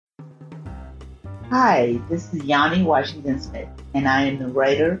Hi, this is Yanni Washington Smith, and I am the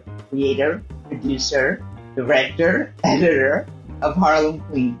writer, creator, producer, director, editor of Harlem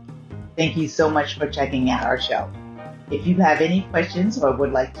Queen. Thank you so much for checking out our show. If you have any questions or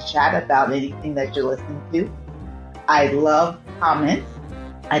would like to chat about anything that you're listening to, I love comments.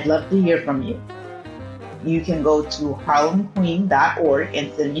 I'd love to hear from you. You can go to harlemqueen.org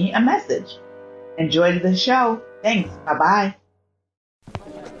and send me a message. Enjoy the show. Thanks. Bye-bye.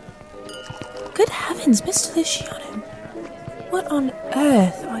 Good heavens, Mr. Luciano. What on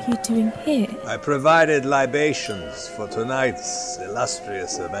earth are you doing here? I provided libations for tonight's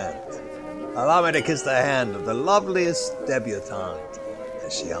illustrious event. Allow me to kiss the hand of the loveliest debutante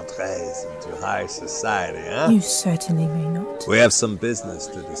as she entres into high society, huh? You certainly may not. We have some business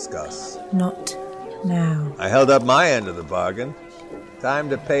to discuss. Not now. I held up my end of the bargain. Time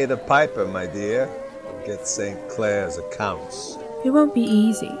to pay the piper, my dear. Get St. Clair's accounts. It won't be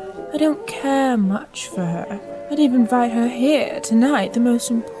easy. I don't care much for her. I'd even invite her here tonight, the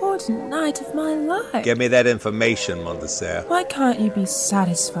most important night of my life. Give me that information, Mondesir. Why can't you be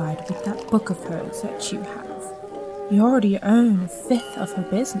satisfied with that book of hers that you have? You already own a fifth of her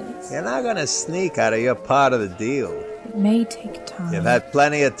business. You're not gonna sneak out of your part of the deal. It may take time. You've had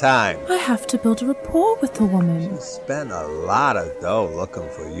plenty of time. I have to build a rapport with the woman. She spent a lot of dough looking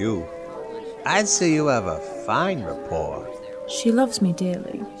for you. I'd say you have a fine rapport. She loves me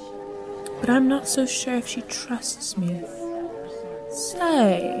dearly, but I'm not so sure if she trusts me.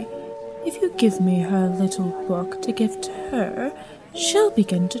 Say, if you give me her little book to give to her, she'll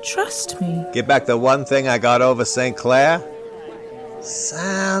begin to trust me. Get back the one thing I got over St. Clair?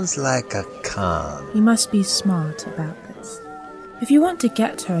 Sounds like a con. You must be smart about this. If you want to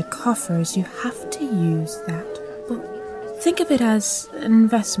get her coffers, you have to use that book. Think of it as an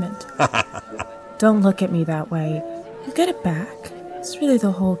investment. Don't look at me that way. You'll get it back. It's really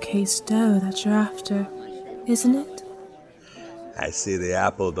the whole case dough that you're after, isn't it? I see the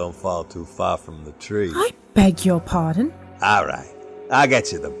apple don't fall too far from the tree. I beg your pardon? All right, I'll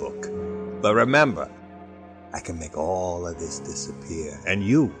get you the book. But remember, I can make all of this disappear, and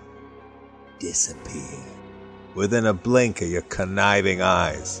you disappear within a blink of your conniving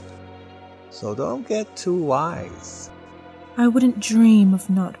eyes. So don't get too wise. I wouldn't dream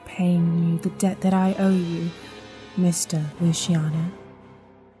of not paying you the debt that I owe you, Mr. Luciano.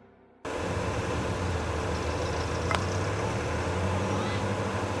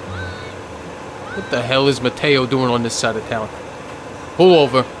 What the hell is Mateo doing on this side of town? Pull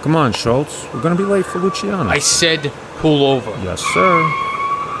over. Come on, Schultz. We're gonna be late for Luciano. I said pull over. Yes, sir.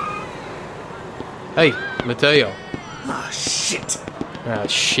 Hey, Mateo. Ah, shit. Ah,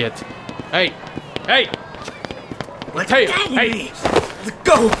 shit. Hey! Hey! Let Mateo! go of Hey! me. Let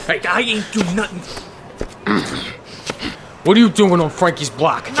go! Hey. I ain't do nothing. What are you doing on Frankie's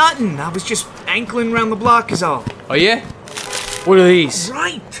block? Nothing. I was just ankling around the block is all. Oh, yeah? What are these?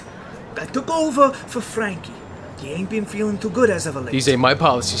 Right. I took over for Frankie. He ain't been feeling too good as of late. These ain't my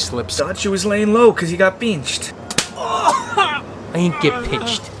policy slips. Thought you was laying low because you got pinched. I ain't get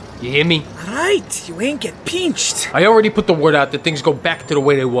pinched. You hear me? Right. You ain't get pinched. I already put the word out that things go back to the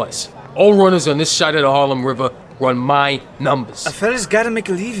way they was. All runners on this side of the Harlem River run my numbers. A fella's gotta make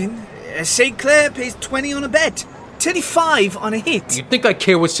a living. St. Clair pays 20 on a bet. 35 on a hit. You think I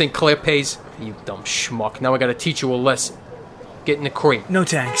care what St. Clair pays? You dumb schmuck. Now I gotta teach you a lesson. Get in the crate. No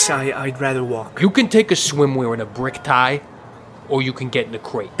thanks. I'd rather walk. You can take a swim wearing a brick tie, or you can get in the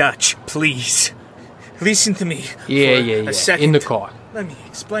crate. Dutch, please. Listen to me. Yeah. A second. In the car. Let me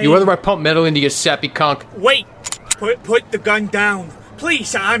explain. You rather I pump metal into your sappy conch? Wait! Put the gun down.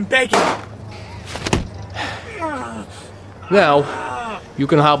 Please, I'm begging. Now, you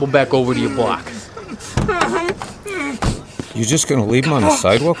can hobble back over to your block. You just gonna leave him on the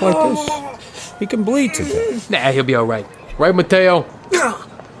sidewalk like this? He can bleed to death. Nah, he'll be alright. Right, Mateo?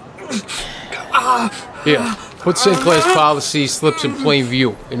 Here, put St. Clair's policy slips in plain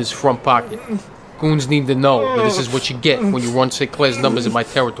view in his front pocket. Goons need to know that this is what you get when you run St. Clair's numbers in my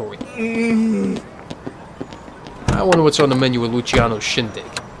territory. I wonder what's on the menu at Luciano's shindig.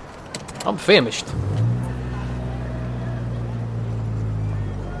 I'm famished.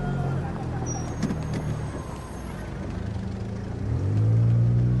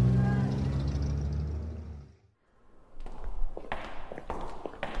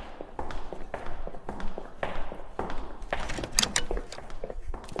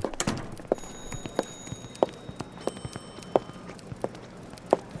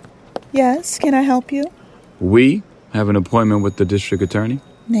 Yes, can I help you? We have an appointment with the district attorney,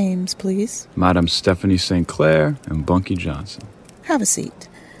 Names, please. Madam Stephanie St. Clair and Bunky Johnson. Have a seat.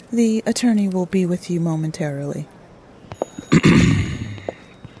 The attorney will be with you momentarily.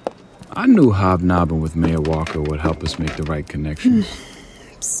 I knew hobnobbing with Mayor Walker would help us make the right connections.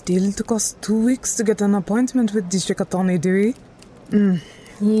 Still took us 2 weeks to get an appointment with District Attorney Dewey.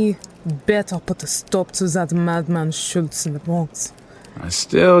 He better put a stop to that madman Schultz in the Bronx. I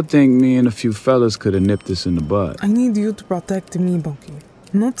still think me and a few fellas could have nipped this in the bud. I need you to protect me, Bunky,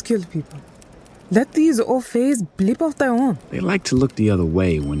 not kill people. Let these OFAs blip off their own. They like to look the other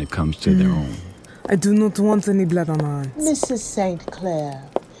way when it comes to their own. I do not want any blood on our hands. Mrs. St. Clair,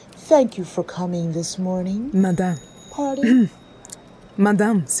 thank you for coming this morning. Madame. Pardon?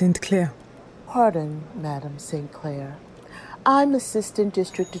 Madame St. Clair. Pardon, Madame St. Clair. I'm Assistant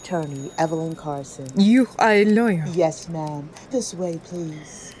District Attorney Evelyn Carson. You are a lawyer? Yes, ma'am. This way,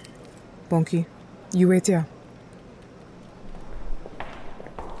 please. Bunky, you wait here.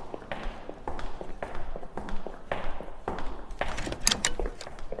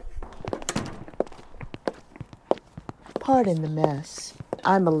 Pardon the mess.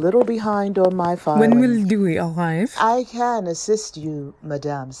 I'm a little behind on my filing. When will Dewey arrive? I can assist you,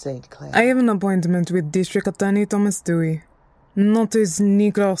 Madame St. Clair. I have an appointment with District Attorney Thomas Dewey, not his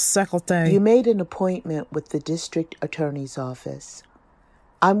Negro secretary. You made an appointment with the District Attorney's office.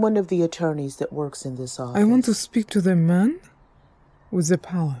 I'm one of the attorneys that works in this office. I want to speak to the man with the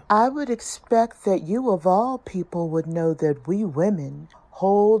power. I would expect that you, of all people, would know that we women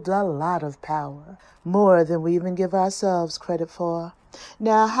hold a lot of power, more than we even give ourselves credit for.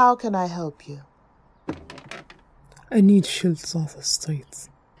 Now, how can I help you? I need Schultz off the streets.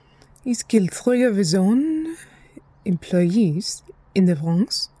 He's killed 3 of his own employees in the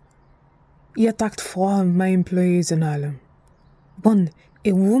Bronx. He attacked 4 of my employees in Harlem. 1,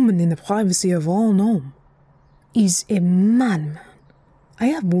 a woman in the privacy of her own home. He's a madman. I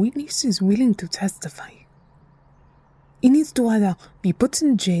have witnesses willing to testify. He needs to either be put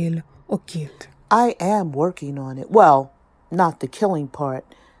in jail or killed. I am working on it. Well, not the killing part.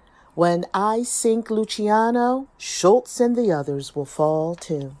 When I sink Luciano, Schultz and the others will fall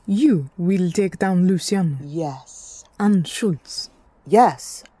too. You will take down Luciano? Yes. And Schultz?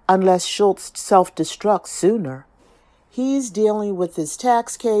 Yes, unless Schultz self-destructs sooner. He's dealing with his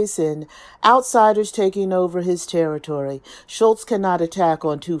tax case and outsiders taking over his territory. Schultz cannot attack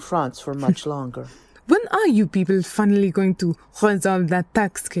on 2 fronts for much longer. When are you people finally going to resolve that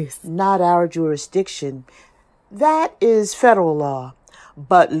tax case? Not our jurisdiction. That is federal law.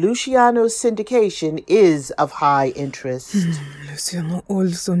 But Luciano's syndication is of high interest. Luciano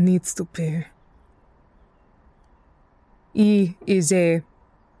also needs to pay. He is a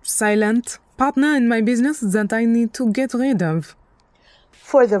silent partner in my business that I need to get rid of.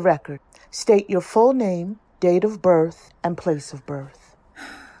 For the record, state your full name, date of birth, and place of birth.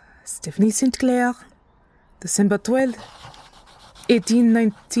 Stephanie St. Clair, December 12th,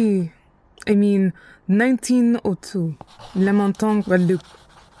 1902, Lamontant, Guadeloupe.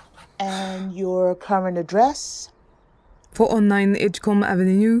 And your current address? 409 Edgecombe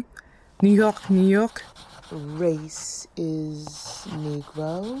Avenue, New York, New York. Race is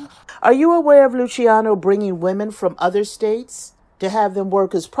Negro. Are you aware of Luciano bringing women from other states to have them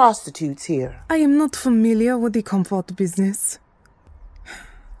work as prostitutes here? I am not familiar with the comfort business.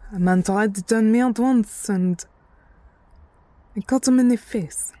 A man tried to turn me out once, and I cut him in the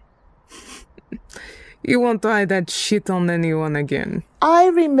face. You won't try that shit on anyone again. I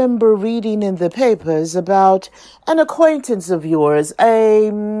remember reading in the papers about an acquaintance of yours, a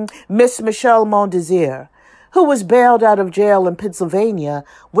Miss Michelle Mondesir, who was bailed out of jail in Pennsylvania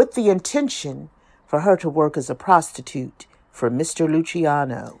with the intention for her to work as a prostitute for Mr.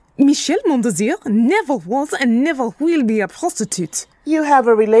 Luciano. Michelle Mondesir never was and never will be a prostitute. You have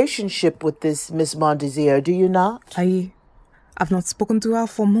a relationship with this Miss Mondesir, do you not? I have not spoken to her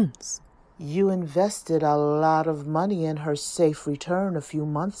for months. You invested a lot of money in her safe return a few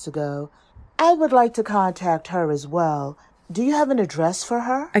months ago. I would like to contact her as well. Do you have an address for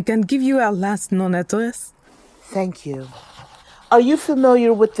her? I can give you our last known address. Thank you. Are you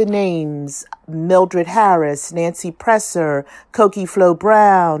familiar with the names Mildred Harris, Nancy Presser, Cokie Flo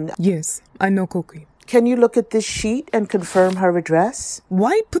Brown? Yes, I know Cokie. Can you look at this sheet and confirm her address?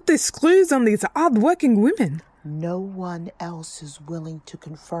 Why put the screws on these hard-working women? No one else is willing to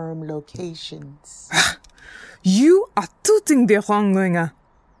confirm locations. You are tooting the wrong ringer.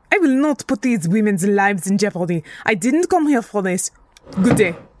 I will not put these women's lives in jeopardy. I didn't come here for this. Good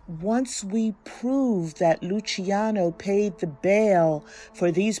day. Once we prove that Luciano paid the bail for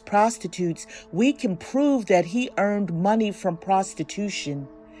these prostitutes, we can prove that he earned money from prostitution,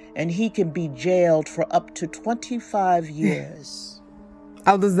 and he can be jailed for up to 25 years.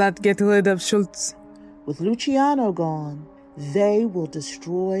 How does that get rid of Schultz? With Luciano gone, they will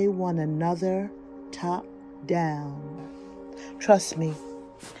destroy one another top down. Trust me,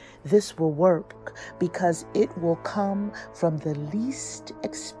 This will work because it will come from the least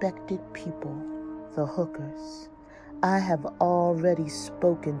expected people, the hookers. I have already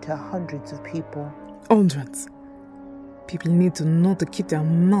spoken to hundreds of people. Hundreds. People need to know to keep their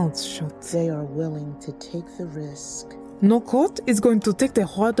mouths shut. They are willing to take the risk. No court is going to take the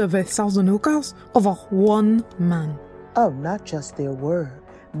heart of 1,000 hookers over one man. Oh, not just their word.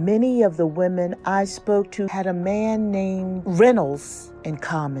 Many of the women I spoke to had a man named Reynolds in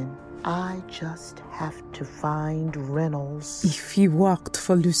common. I just have to find Reynolds. If he worked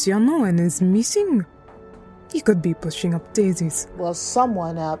for Luciano and is missing, he could be pushing up daisies. Well,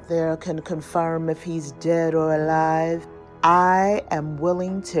 someone out there can confirm if he's dead or alive. I am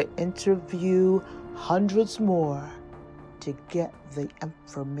willing to interview hundreds more to get the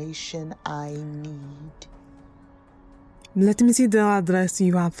information I need. Let me see the address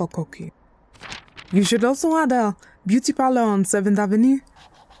you have for Cokie. You should also add a beauty parlor on 7th Avenue.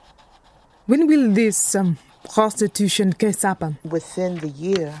 When will this prostitution case happen? Within the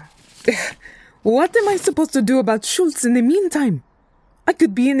year. What am I supposed to do about Schultz in the meantime? I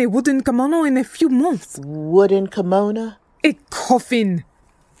could be in a wooden kimono in a few months. Wooden kimono? A coffin.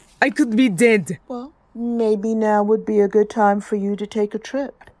 I could be dead. Well, maybe now would be a good time for you to take a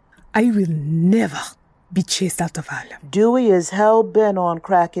trip. I will never be chased out of Harlem. Dewey is hell-bent on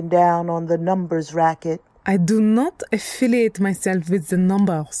cracking down on the numbers racket. I do not affiliate myself with the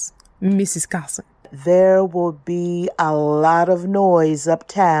numbers, Mrs. Carson. There will be a lot of noise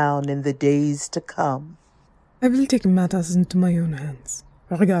uptown in the days to come. I will take matters into my own hands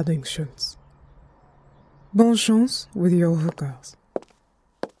regarding Schultz. Bonne chance with your hookers.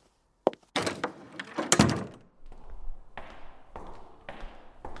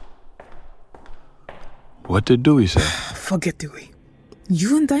 What did Dewey say? Forget Dewey.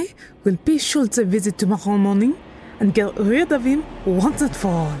 You and I will pay Schultz a visit tomorrow morning and get rid of him once and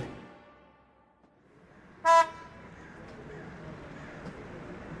for all.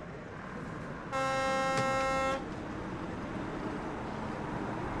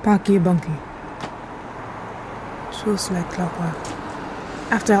 Parky Bunky. Just like clockwork.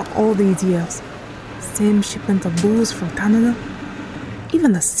 After all these years, same shipment of booze from Canada,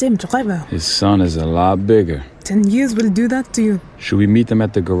 even the same driver. His son is a lot bigger. 10 years will do that to you. Should we meet them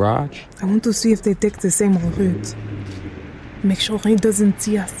at the garage? I want to see if they take the same route. Make sure he doesn't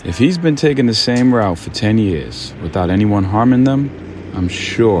see us. If he's been taking the same route for 10 years without anyone harming them, I'm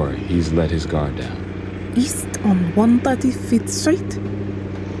sure he's let his guard down. East on 135th Street.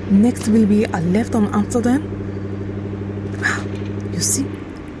 Next will be a left on Amsterdam. You see?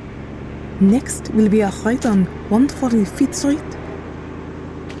 Next will be a right on 145th Street.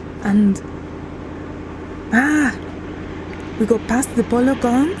 And... we go past the Polo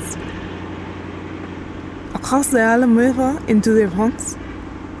Grounds, across the Harlem River into the Bronx.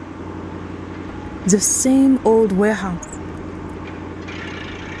 The same old warehouse.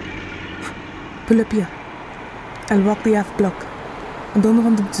 Pull up here. I'll walk the half block. I don't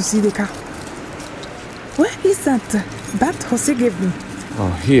want them to see the car. Where is that bat Jose gave me?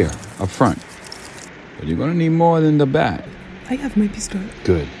 Oh, here, up front. But you're gonna need more than the bat. I have my pistol.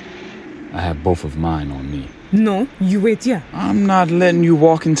 Good. I have both of mine on me. No, you wait here. I'm not letting you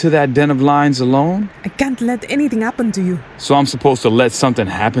walk into that den of lions alone. I can't let anything happen to you. So I'm supposed to let something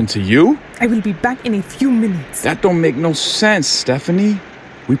happen to you? I will be back in a few minutes. That don't make no sense, Stephanie.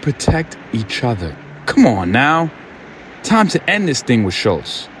 We protect each other. Come on now. Time to end this thing with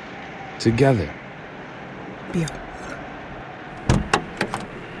Schultz. Together. Beer.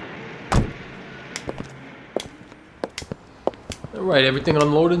 All right, everything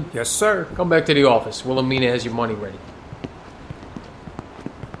unloaded? Yes, sir. Come back to the office. Wilhelmina has your money ready.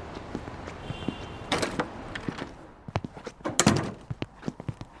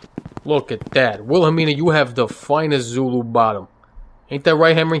 Look at that. Wilhelmina, you have the finest Zulu bottom. Ain't that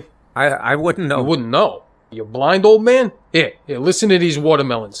right, Henry? I wouldn't know. You wouldn't know. You blind, old man? Here, listen to these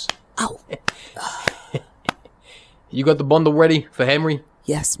watermelons. Ow. You got the bundle ready for Henry?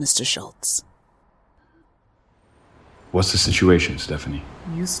 Yes, Mr. Schultz. What's the situation, Stephanie?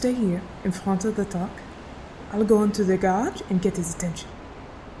 You stay here, in front of the truck. I'll go into the garage and get his attention.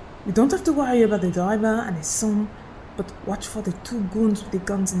 You don't have to worry about the driver and his son, but watch for the two goons with the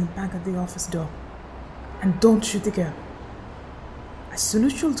guns in the back of the office door. And don't shoot the girl. As soon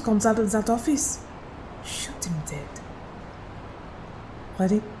as Schultz comes out of that office, shoot him dead.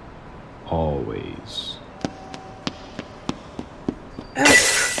 Ready? Always.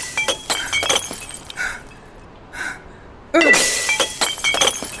 What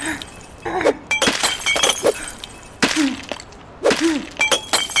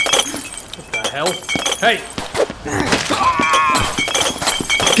the hell? Hey!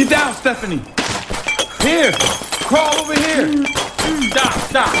 Get down, Stephanie. Here. Crawl over here.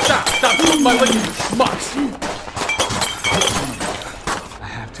 Stop. Put my leg in your schmucks. I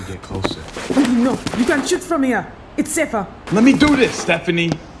have to get closer. No, you can't shoot from here. It's safer. Let me do this,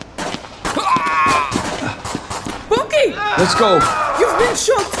 Stephanie. Bunky! Let's go. You've been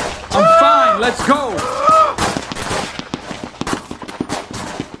shot. I'm fine. Let's go.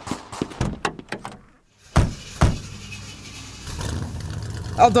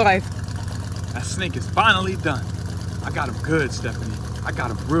 I'll drive. That snake is finally done. I got him good, Stephanie. I got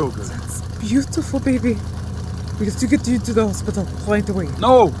him real good. That's beautiful, baby. We have to get you to the hospital right away.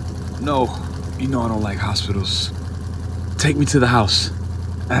 No. You know I don't like hospitals. Take me to the house.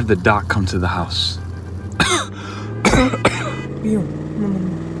 I have the doc come to the house. No.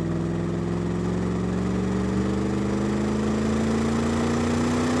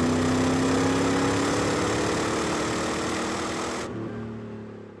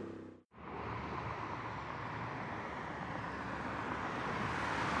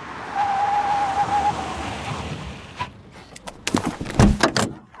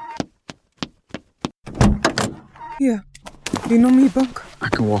 Yeah. You know me, Bunk? I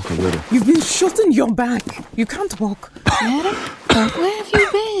can walk a little. You've been shot in your back. You can't walk. Madam, where have you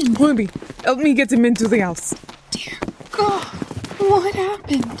been? Ruby, help me get him into the house. Dear God, what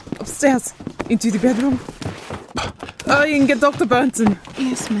happened? Upstairs, into the bedroom. You can get Dr. Burnson.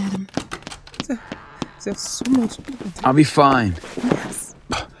 Yes, madam. There's so much blood. I'll be fine. Yes.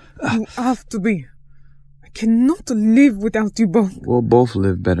 You have to be. I cannot live without you both. We'll both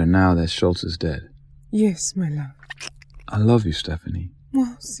live better now that Schultz is dead. Yes, my love. I love you, Stephanie.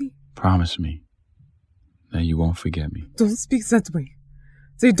 Well, see. Promise me that you won't forget me. Don't speak that way.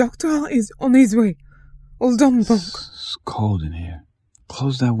 The doctor is on his way. Hold on, Bunk. It's cold in here.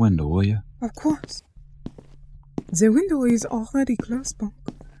 Close that window, will you? Of course. The window is already closed, Bunk.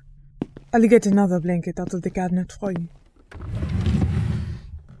 I'll get another blanket out of the cabinet for you.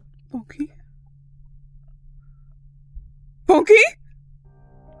 Bunky? Bunky?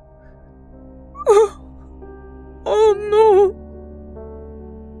 Oh no!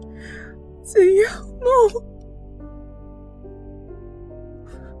 Seigneur, no!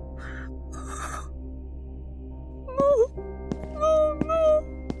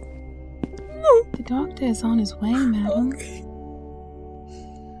 No! The doctor is on his way, madam. Bunky.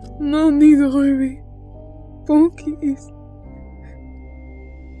 No need to hurry. Bunky is...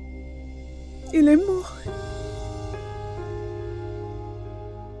 Il est mort.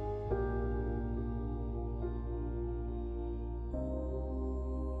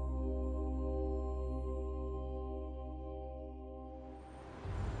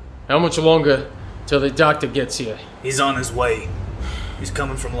 How much longer till the doctor gets here? He's on his way. He's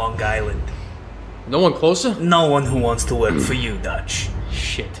coming from Long Island. No one closer? No one who wants to work for you, Dutch.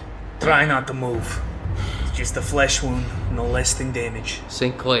 Shit. Try not to move. It's just a flesh wound, no lasting damage.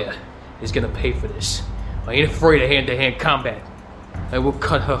 St. Clair is gonna pay for this. I ain't afraid of hand-to-hand combat. I will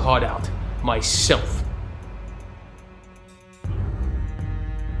cut her heart out myself.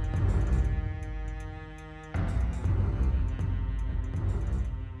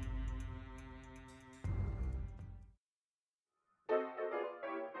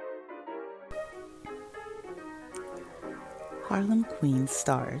 Harlem Queen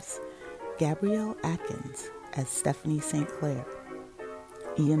stars Gabrielle Atkins as Stephanie St. Clair,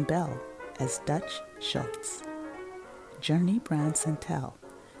 Ian Bell as Dutch Schultz, Journey Brown Santel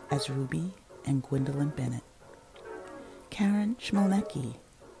as Ruby and Gwendolyn Bennett, Karen Schmolnecki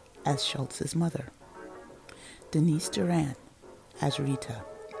as Schultz's mother, Denise Duran as Rita,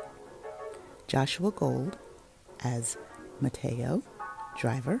 Joshua Gold as Mateo,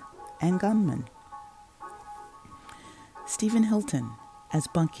 driver and gunman, Stephen Hilton as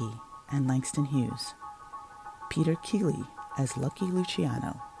Bunky and Langston Hughes, Peter Keeley as Lucky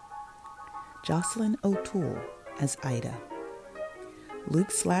Luciano, Jocelyn O'Toole as Ida, Luke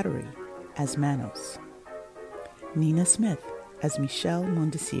Slattery as Manos, Nina Smith as Michelle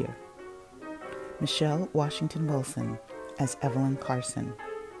Mondesir, Michelle Washington Wilson as Evelyn Carson,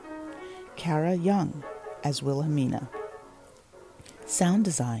 Kara Young as Wilhelmina. Sound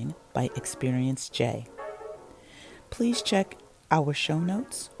design by Experience J. Please check our show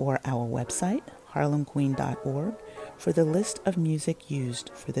notes or our website, harlemqueen.org, for the list of music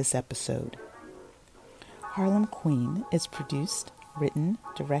used for this episode. Harlem Queen is produced, written,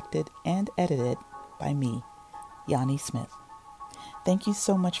 directed, and edited by me, Yanni Smith. Thank you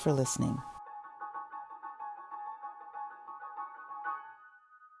so much for listening.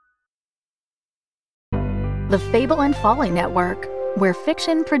 The Fable and Folly Network, where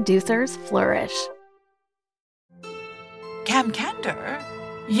fiction producers flourish. Cam Candor?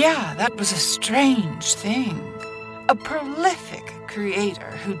 Yeah, that was a strange thing. A prolific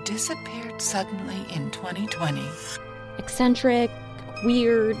creator who disappeared suddenly in 2020. Eccentric,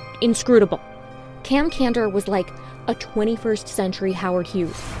 weird, inscrutable. Cam Candor was like a 21st century Howard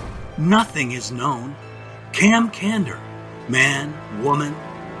Hughes. Nothing is known. Cam Candor. Man, woman,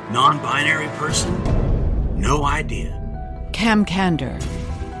 non-binary person. No idea. Cam Candor.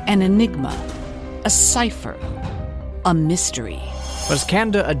 An enigma. A cipher. A mystery. Was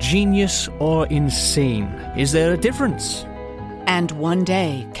Candor a genius or insane? Is there a difference? And one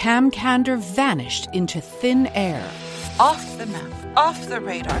day, Cam Candor vanished into thin air. Off the map, off the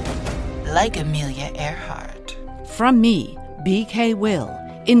radar, like Amelia Earhart. From me, BK Will,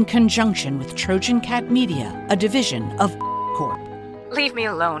 in conjunction with Trojan Cat Media, a division of Corp. Leave me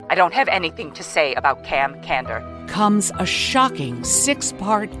alone. I don't have anything to say about Cam Candor. Comes a shocking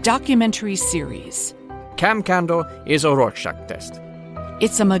 6-part documentary series. Cam Candor is a Rorschach test.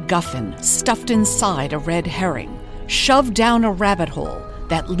 It's a MacGuffin stuffed inside a red herring, shoved down a rabbit hole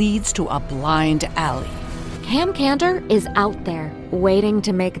that leads to a blind alley. Cam Candor is out there, waiting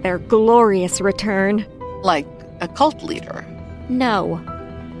to make their glorious return. Like a cult leader? No,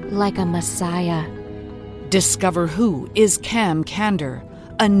 like a messiah. Discover Who is Cam Candor,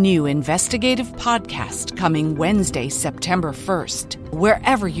 a new investigative podcast coming Wednesday, September 1st,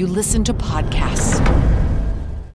 wherever you listen to podcasts.